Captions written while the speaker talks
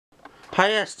Hi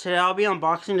guys, today I'll be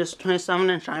unboxing this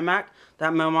 27-inch iMac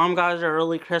that my mom got as her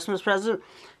early Christmas present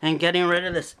and getting rid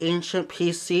of this ancient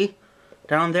PC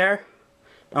down there.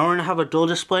 And we're going to have a dual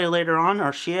display later on,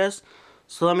 or she is.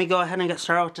 So let me go ahead and get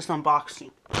started with this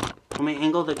unboxing. Let me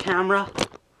angle the camera.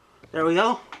 There we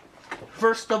go.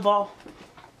 First of all,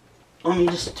 let me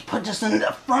just put this in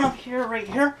the front of here, right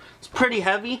here. It's pretty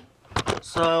heavy.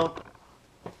 So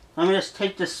let me just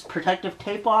take this protective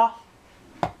tape off.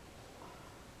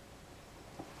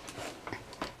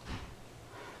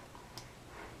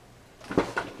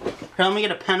 Here, let me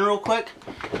get a pen real quick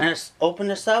and just open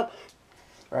this up.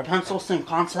 Or a pencil, same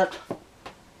concept.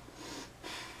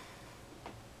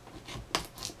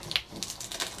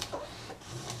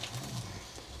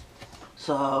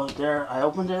 So there, I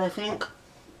opened it, I think.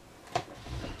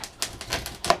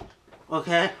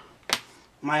 Okay,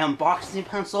 my unboxing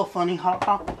pencil, funny hot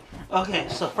pop. Okay,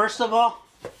 so first of all,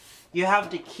 you have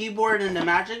the keyboard and the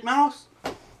Magic Mouse.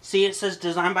 See, it says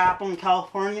designed by Apple in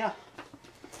California.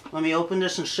 Let me open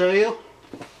this and show you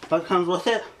what comes with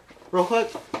it real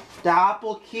quick. The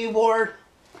Apple keyboard,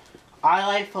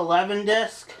 iLife 11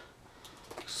 disc,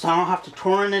 so I don't have to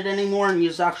torrent it anymore and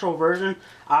use the actual version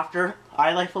after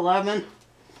iLife 11.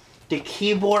 The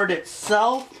keyboard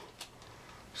itself,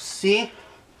 see,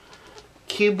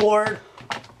 keyboard,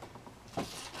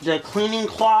 the cleaning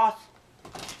cloth,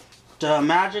 the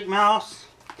Magic Mouse,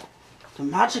 the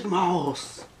Magic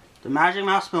Mouse. The Magic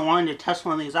Mouse, been wanting to test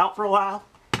one of these out for a while.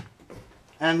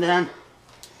 And then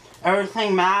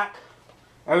everything Mac,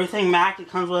 it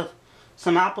comes with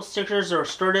some Apple stickers or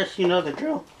store disk, you know the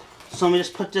drill. So let me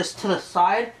just put this to the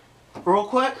side real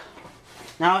quick.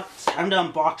 Now it's time to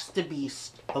unbox the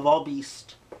beast of all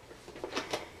beasts,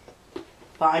 the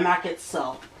iMac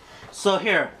itself. So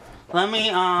here, let me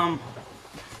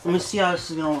see how this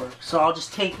is gonna work. So I'll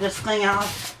just take this thing out,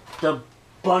 the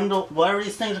bundle, whatever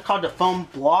these things are called, the foam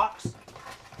blocks.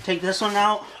 Take this one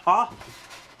out, off.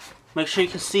 Make sure you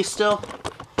can see still.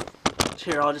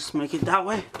 Here, I'll just make it that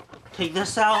way. Take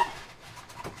this out.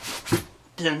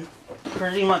 Then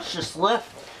pretty much just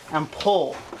lift and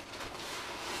pull.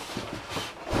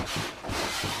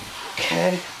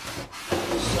 Okay.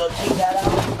 So take that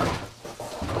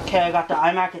out. Okay, I got the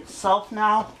iMac itself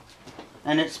now.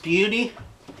 And its beauty.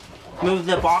 Move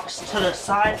the box to the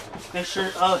side. Make sure,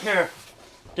 oh here.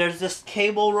 There's this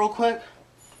cable real quick.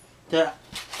 The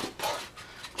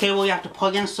cable you have to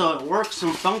plug in so it works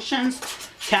and functions.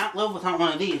 Can't live without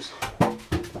one of these.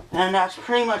 And that's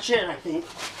pretty much it, I think.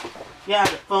 Yeah,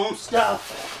 the foam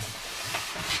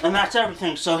stuff. And that's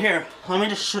everything. So here, let me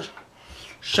just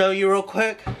show you real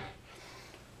quick.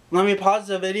 Let me pause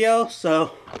the video.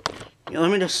 So let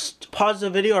me just pause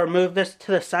the video or move this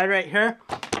to the side right here.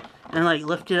 And like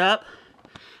lift it up.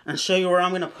 And show you where I'm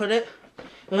going to put it.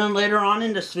 And then later on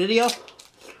in this video,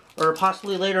 or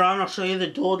possibly later on, I'll show you the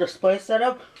dual display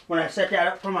setup when I set that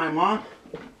up for my mom.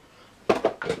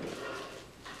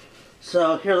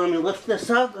 So here, let me lift this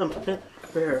up and put it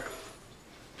here.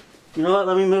 You know what?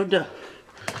 Let me move the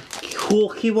cool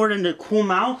keyboard and the cool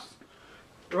mouse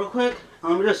real quick.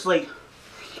 Let me just like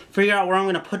figure out where I'm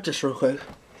going to put this real quick.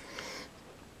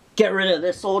 Get rid of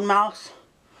this old mouse.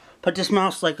 Put this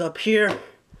mouse like up here.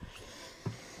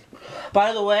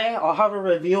 By the way, I'll have a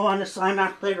review on this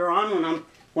iMac later on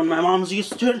when my mom's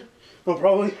used to it. We'll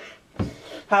probably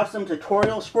have some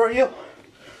tutorials for you.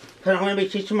 Because I'm going to be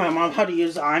teaching my mom how to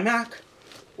use the iMac,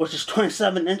 which is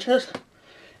 27 inches.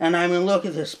 And I mean, look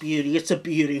at this beauty. It's a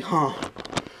beauty, huh?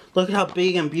 Look at how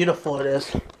big and beautiful it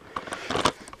is.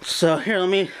 So here, let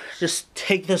me just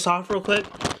take this off real quick.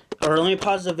 Or let me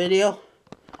pause the video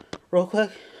real quick.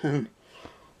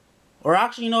 Or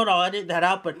actually, you know what? I'll edit that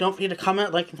out. But don't forget to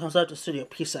comment, like, and thumbs up this video.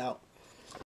 Peace out.